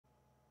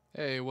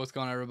Hey, what's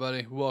going on,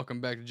 everybody?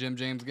 Welcome back to Jim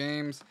James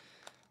Games.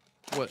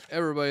 What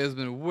everybody has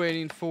been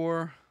waiting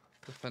for,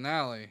 the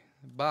finale,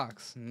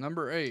 box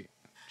number 8,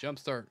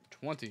 Jumpstart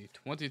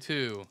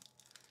 2022.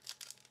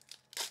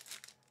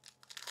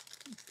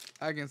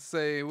 I can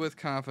say with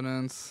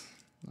confidence,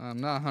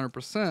 not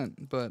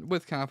 100%, but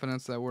with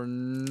confidence that we're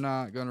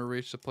not going to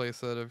reach the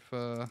playset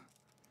of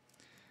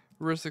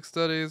heuristic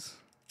studies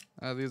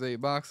out of these 8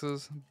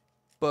 boxes,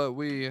 but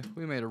we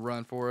made a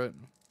run for it.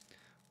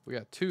 We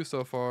got 2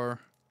 so far.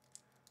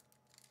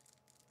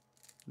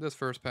 This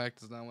first pack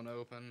does not want to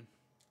open.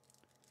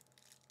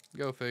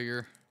 Go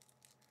figure.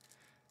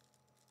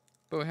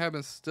 But we have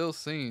been still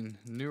seeing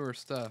newer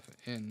stuff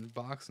in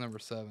box number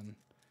 7.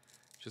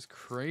 Just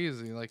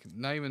crazy. Like,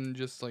 not even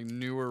just like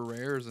newer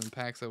rares and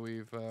packs that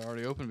we've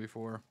already opened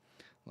before.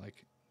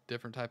 Like,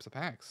 different types of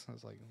packs. I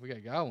was like, we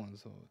got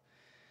goblins. So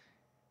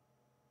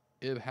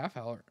Ib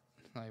Halfhour.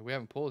 Like, we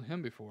haven't pulled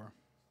him before.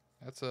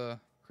 That's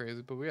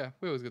crazy. But yeah,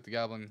 we always get the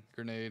Goblin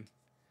Grenade.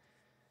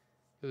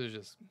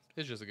 It's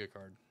just a good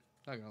card.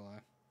 Not gonna lie.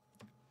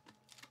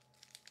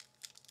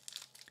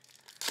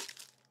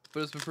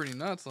 But it's been pretty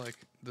nuts. Like,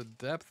 the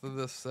depth of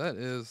this set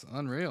is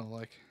unreal.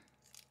 Like,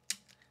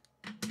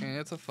 and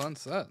it's a fun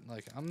set.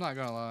 Like, I'm not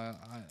gonna lie.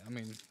 I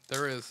mean,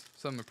 there is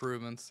some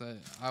improvements that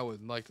I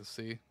would like to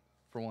see.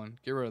 For one,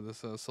 get rid of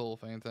this Soul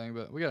Fane thing.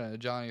 But we got a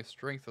Johnny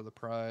Strength of the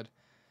Pride.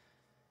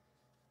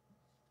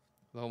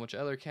 A whole bunch of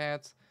other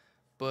cats.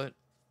 But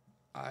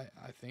I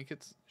think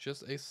it's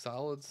just a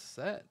solid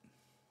set.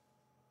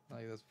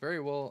 Like, that's very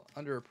well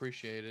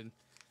underappreciated.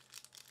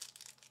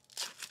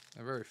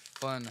 A very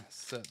fun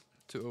set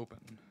to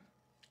open.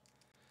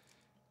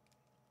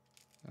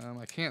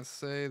 I can't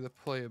say the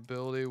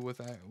playability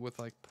with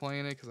like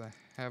playing it because I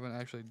haven't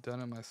actually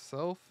done it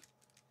myself.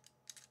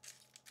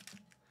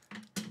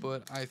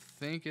 But I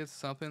think it's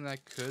something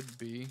that could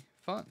be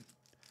fun.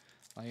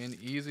 Like, and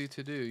easy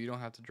to do. You don't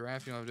have to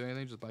draft, you don't have to do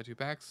anything, just buy 2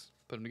 packs,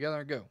 put them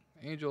together and go.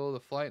 Angel, the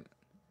Flight,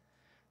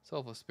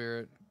 Selfless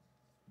Spirit.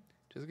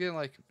 Just get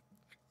like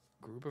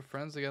a group of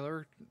friends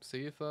together,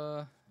 see if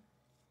your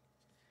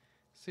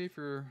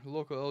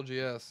local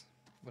LGS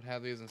would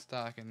have these in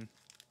stock, and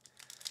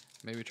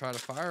maybe try to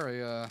fire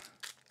a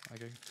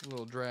like a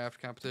little draft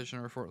competition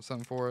or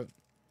something for it.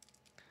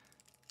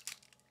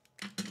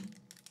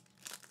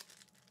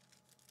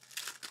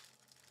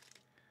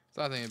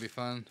 So I think it'd be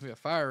fun. We got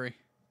Fiery,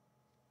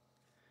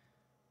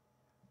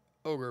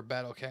 Ogre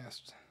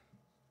Battlecast,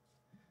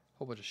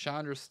 whole bunch of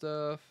Chandra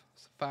stuff,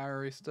 some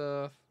Fiery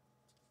stuff.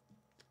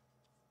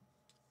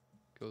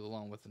 Goes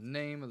along with the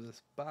name of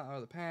this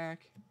the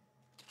pack.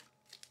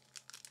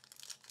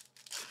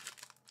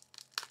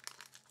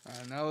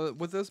 Alright, now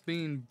with this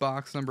being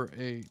box number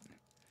 8,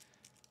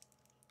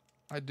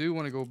 I do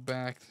want to go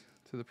back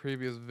to the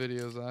previous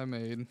videos I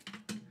made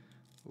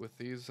with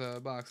these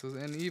boxes,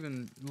 and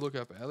even look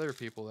up other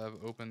people that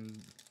have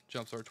opened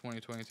Jumpstart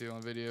 2022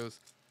 on videos.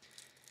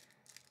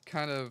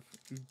 Kind of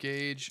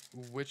gauge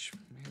which,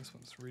 man, this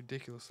one's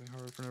ridiculously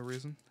hard for no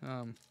reason.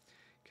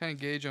 Kind of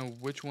gauge on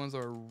which ones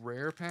are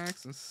rare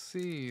packs and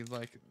see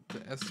like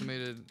the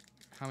estimated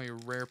how many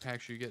rare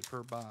packs you get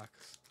per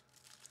box.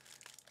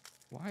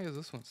 Why is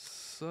this one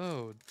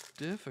so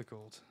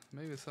difficult?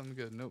 Maybe it's something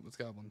good. Nope, it's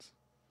goblins.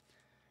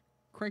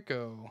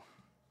 Krinko.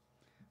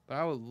 But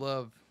I would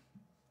love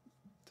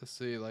to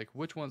see like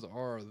which ones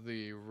are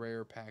the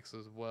rare packs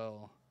as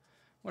well.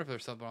 What if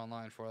there's something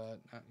online for that?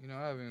 You know,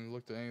 I haven't even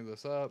looked at any of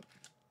this up.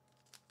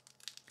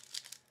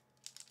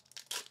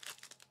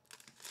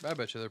 I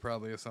bet you there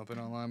probably is something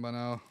online by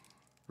now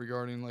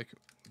regarding like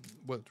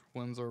what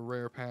ones are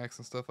rare packs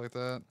and stuff like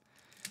that.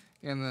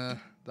 And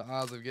the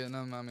odds of getting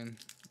them, I mean,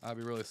 I'd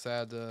be really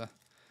sad to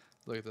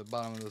look at the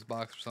bottom of this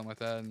box or something like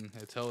that and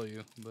they tell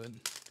you, but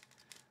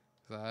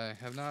I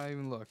have not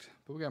even looked.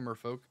 But we got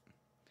Merfolk,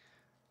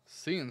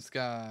 Sea and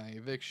Sky,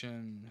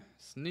 Eviction,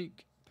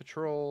 Sneak,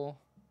 Patrol,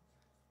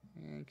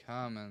 and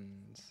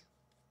Commons.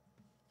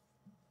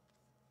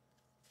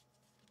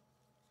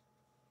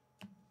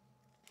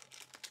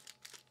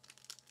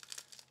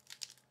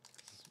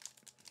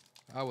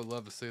 I would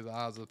love to see the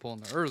odds of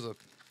pulling the Urza,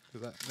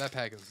 because that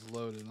pack is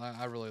loaded.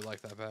 I really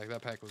like that pack.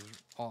 That pack was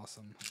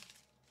awesome.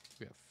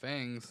 We have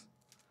Fangs.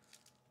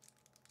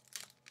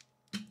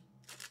 I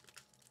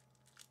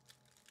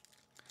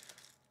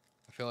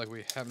feel like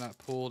we have not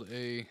pulled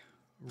a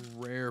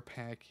rare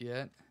pack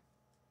yet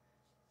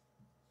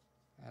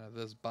out of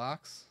this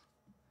box.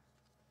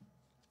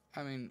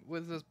 I mean,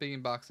 with this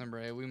being box number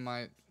 8, we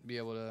might be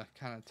able to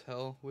kind of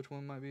tell which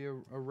one might be a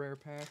rare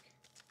pack.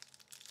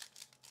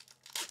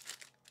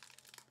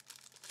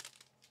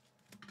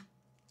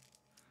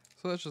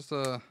 So let's just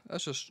do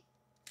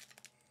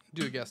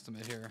a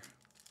guesstimate here.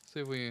 See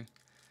if we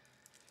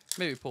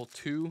maybe pull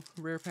 2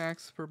 rare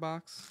packs per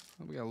box.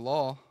 We got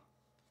Law.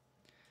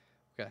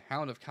 We got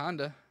Hound of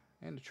Conda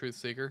and a Truth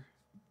Seeker.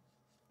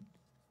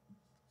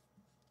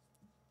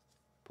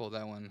 Pulled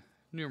that one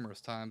numerous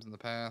times in the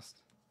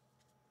past.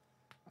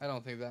 I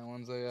don't think that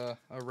one's a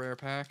rare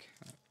pack.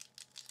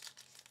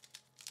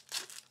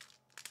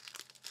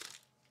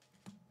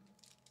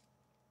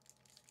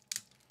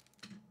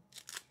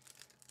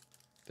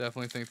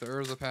 Definitely think the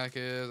Urza pack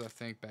is. I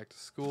think Back to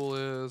School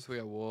is. We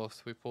got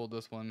Wolves. We pulled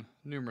this one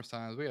numerous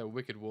times. We got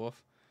Wicked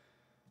Wolf.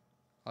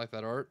 I like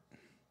that art.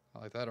 I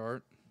like that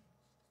art.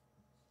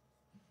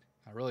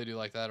 I really do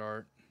like that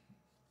art.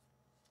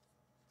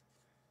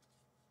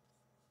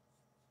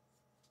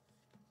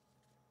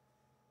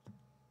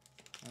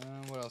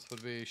 What else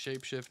would be?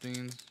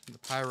 Shape-shifting. The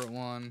Pirate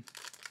one.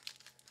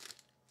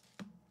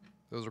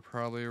 Those are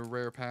probably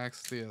rare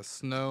packs. The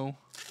Snow.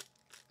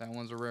 That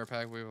one's a rare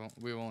pack.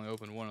 We've only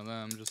opened one of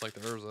them, just like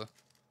the Urza.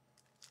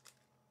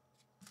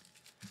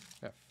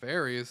 Got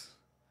Fairies.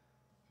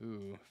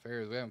 Ooh,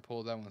 Fairies. We haven't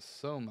pulled that one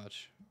so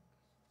much.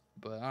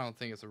 But I don't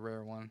think it's a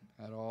rare one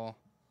at all.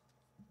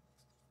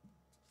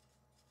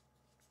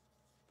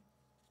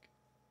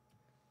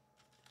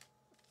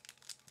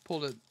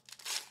 Pulled it.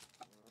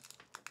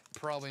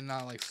 Probably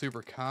not like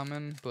super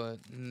common, but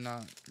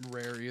not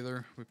rare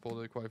either. We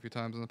pulled it quite a few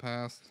times in the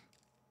past.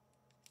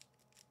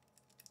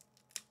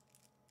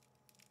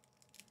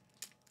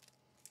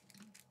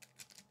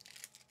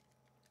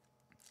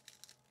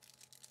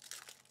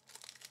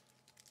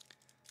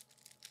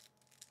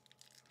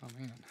 Oh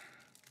man,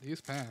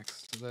 these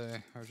packs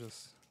today are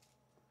just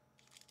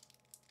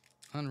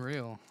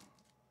unreal.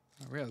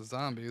 We got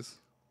zombies.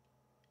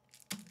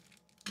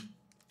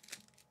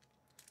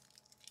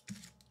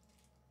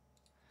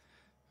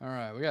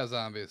 Alright, we got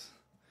zombies.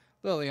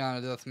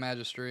 Liliana Death's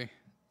Magistry.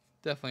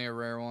 Definitely a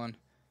rare one.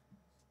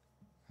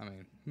 I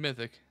mean,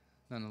 mythic,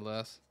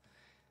 nonetheless.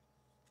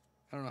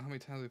 I don't know how many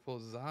times we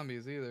pulled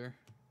zombies either.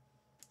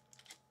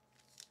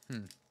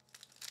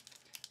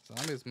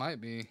 Zombies might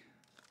be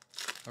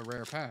a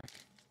rare pack.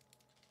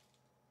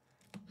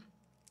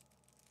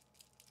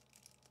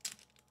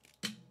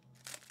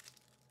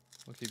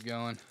 We'll keep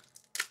going.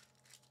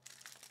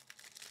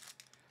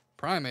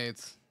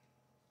 Primates.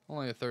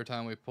 Only the third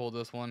time we've pulled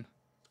this one.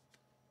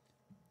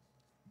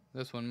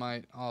 This one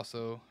might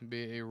also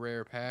be a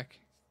rare pack.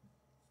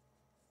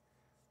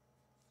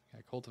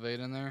 Got Cultivate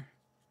in there.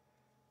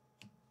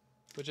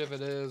 Which if it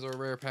is a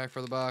rare pack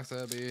for the box,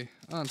 that'd be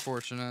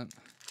unfortunate.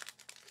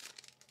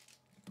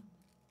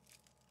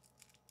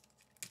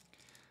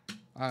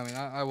 I mean,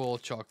 I will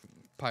chalk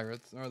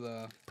Pirates or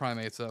the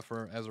Primates up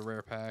as a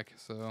rare pack,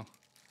 so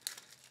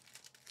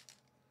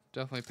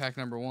definitely pack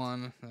number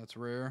 1, that's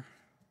rare.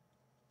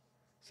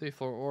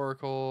 Seafloor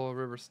Oracle,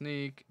 River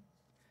Sneak,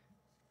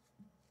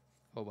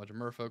 whole bunch of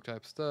merfolk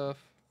type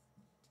stuff.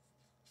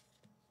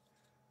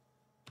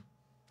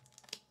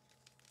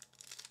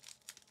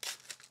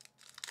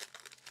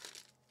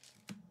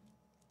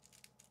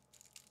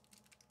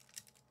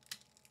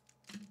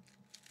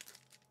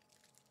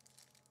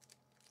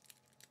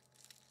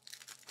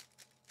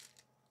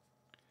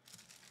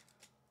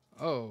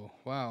 Oh,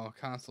 wow,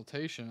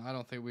 Consultation. I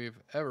don't think we've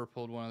ever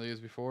pulled one of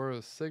these before.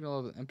 The Signal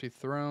of the Empty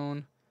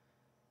Throne,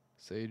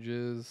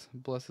 Sages,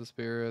 Blessed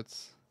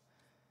Spirits.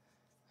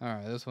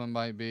 Alright, this one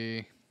might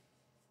be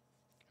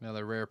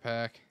another rare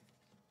pack.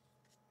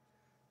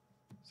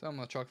 So I'm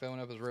going to chalk that one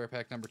up as rare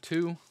pack number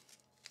 2.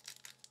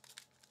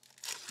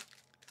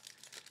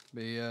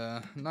 Be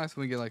nice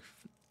when we get like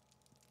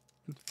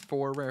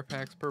 4 rare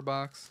packs per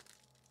box.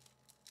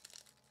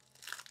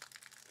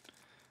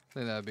 I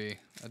think that'd be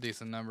a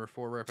decent number.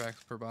 4 rare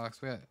packs per box.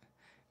 We got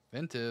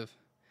Ventive,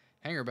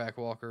 Hangerback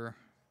Walker,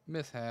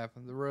 Mishap,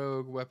 the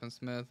Rogue,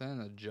 Weaponsmith, and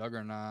the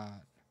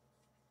Juggernaut.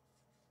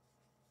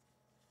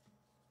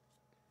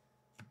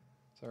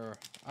 So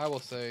I will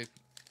say,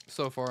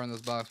 so far in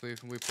this box, we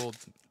pulled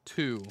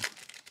 2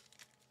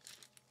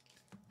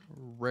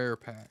 rare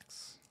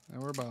packs,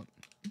 and we're about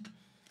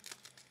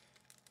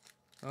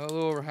a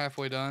little over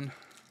halfway done.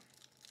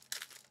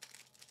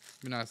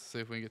 Be nice to see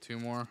if we can get 2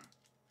 more.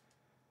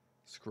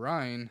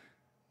 Scrying,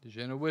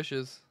 Djinn of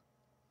Wishes,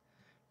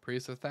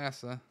 Priest of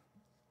Thassa.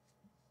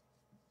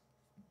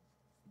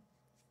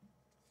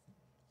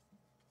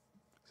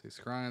 See,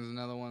 Scrying's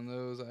another one of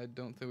those I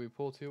don't think we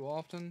pull too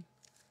often.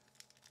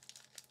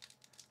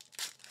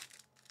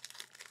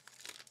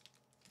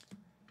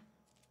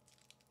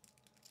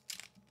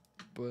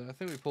 But I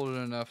think we pulled it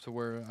enough to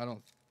where I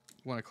don't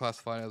want to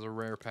classify it as a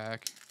rare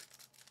pack.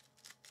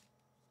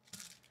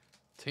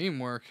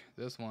 Teamwork,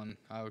 this one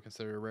I would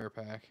consider a rare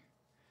pack.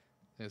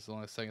 It's the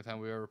only second time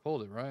we ever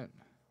pulled it, right?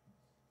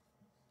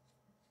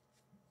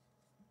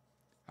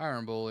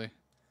 Iron Bully.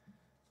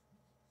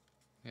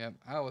 Yep,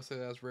 I would say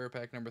that's rare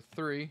pack number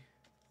 3.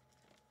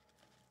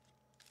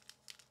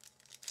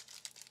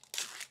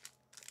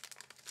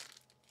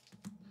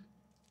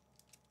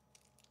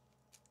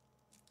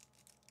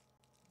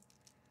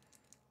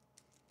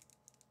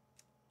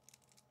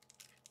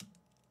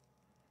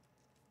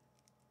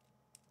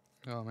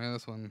 Oh man,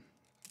 this one.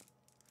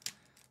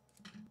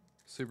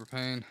 Super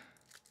Pain.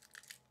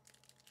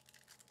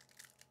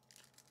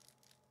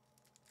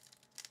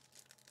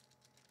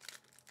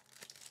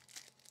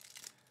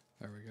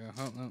 There we go.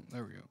 Oh, no,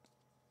 there we go.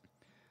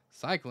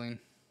 Cycling.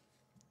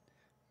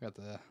 We got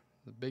the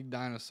big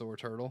dinosaur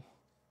turtle.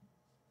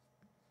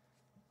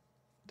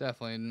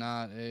 Definitely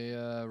not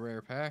a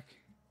rare pack.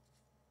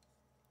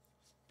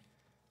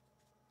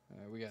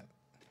 We got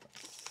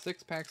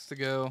 6 packs to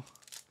go.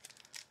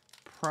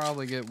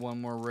 Probably get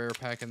one more rare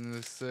pack in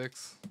this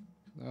 6.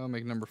 That'll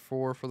make number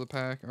 4 for the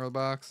pack or the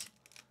box.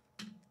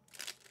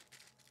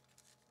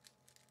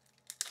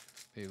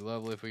 Be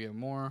lovely if we get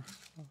more.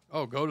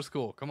 Oh, go to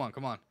school. Come on,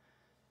 come on.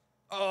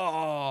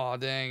 Oh,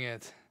 dang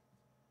it.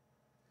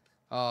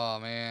 Oh,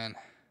 man.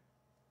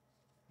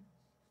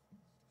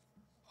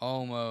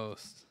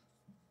 Almost.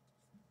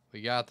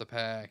 We got the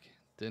pack.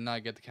 Did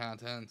not get the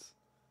contents.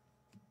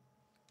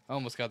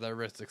 Almost got that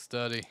Ristic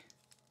Study.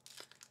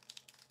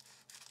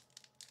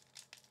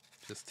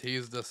 Just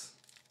teased us.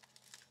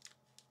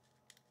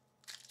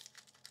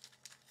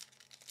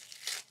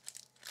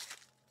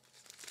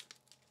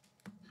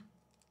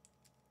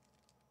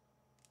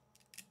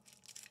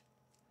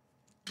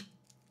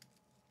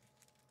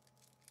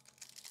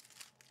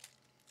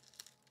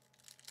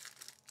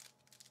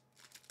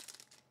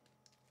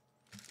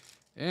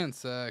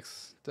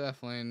 Insects,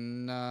 definitely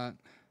not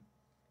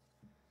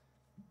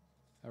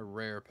a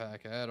rare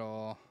pack at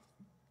all.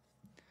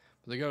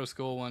 But the go to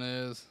school one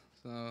is,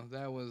 so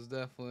that was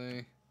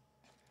definitely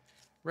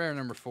rare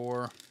number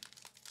 4.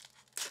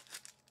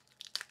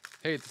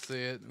 Hate to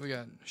see it. We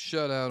got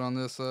shutout on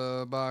this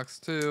box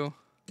too.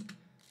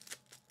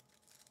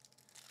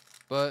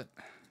 But,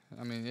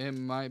 I mean, it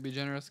might be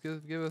generous to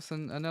give us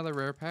another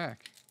rare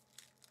pack.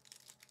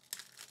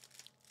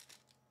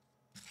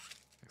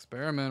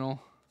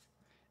 Experimental.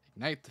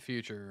 Ignite the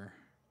future.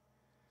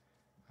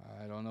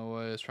 I don't know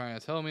what it's trying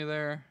to tell me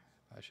there.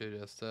 I should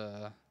just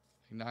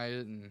ignite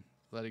it and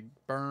let it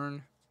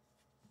burn.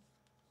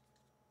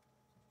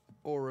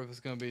 Or if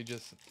it's going to be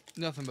just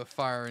nothing but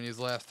fire in these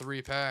last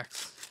 3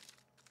 packs.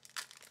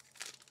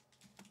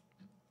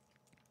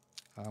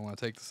 I want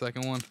to take the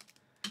second one.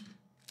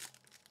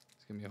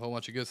 It's going to be a whole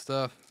bunch of good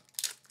stuff.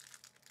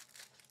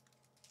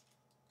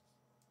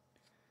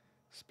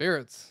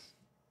 Spirits.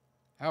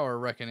 Hour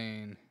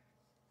Reckoning.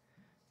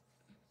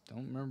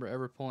 Don't remember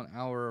ever pulling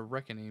Hour of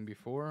Reckoning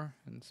before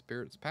in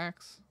Spirits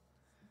packs.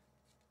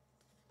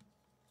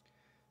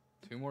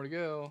 2 more to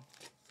go.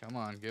 Come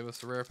on, give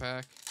us a rare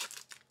pack.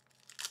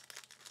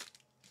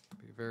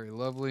 Be very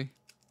lovely.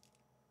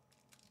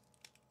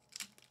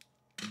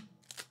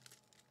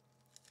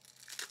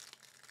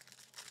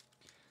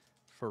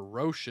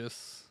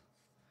 Ferocious.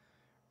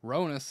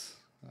 Ronus.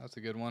 That's a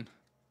good one.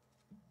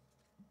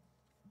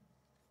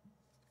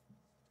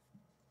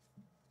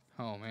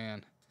 Oh,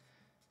 man.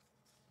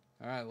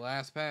 Alright,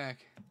 last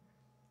pack.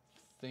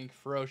 Think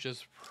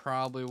Ferocious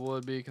probably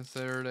would be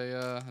considered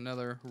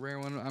another rare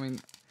one. I mean,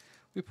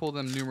 we pulled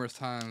them numerous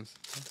times.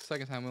 That's the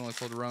second time we only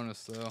pulled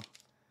Ronus, though.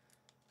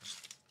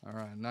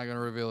 Alright, not going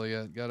to reveal it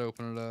yet. Got to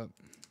open it up.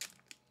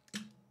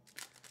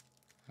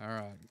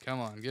 Alright, come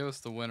on. Give us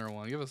the winter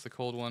one. Give us the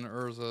cold one.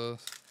 Urza.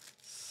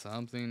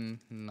 Something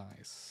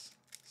nice.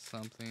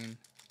 Something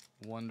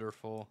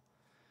wonderful.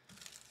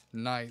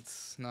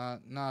 Knights.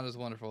 Not as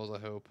wonderful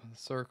as I hope.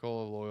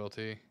 Circle of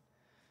Loyalty.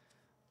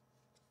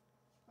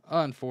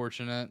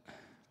 Unfortunate.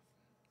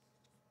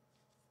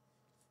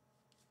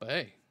 But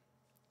hey.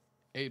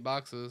 8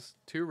 boxes.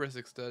 2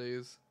 Ristic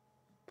Studies.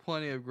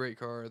 Plenty of great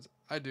cards.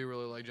 I do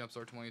really like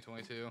Jumpstart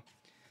 2022.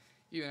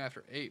 Even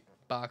after 8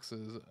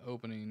 boxes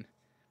opening,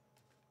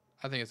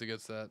 I think it's a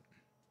good set.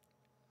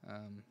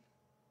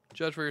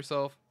 Judge for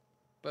yourself,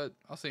 but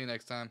I'll see you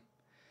next time.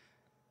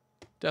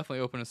 Definitely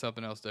opening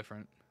something else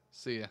different.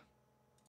 See ya.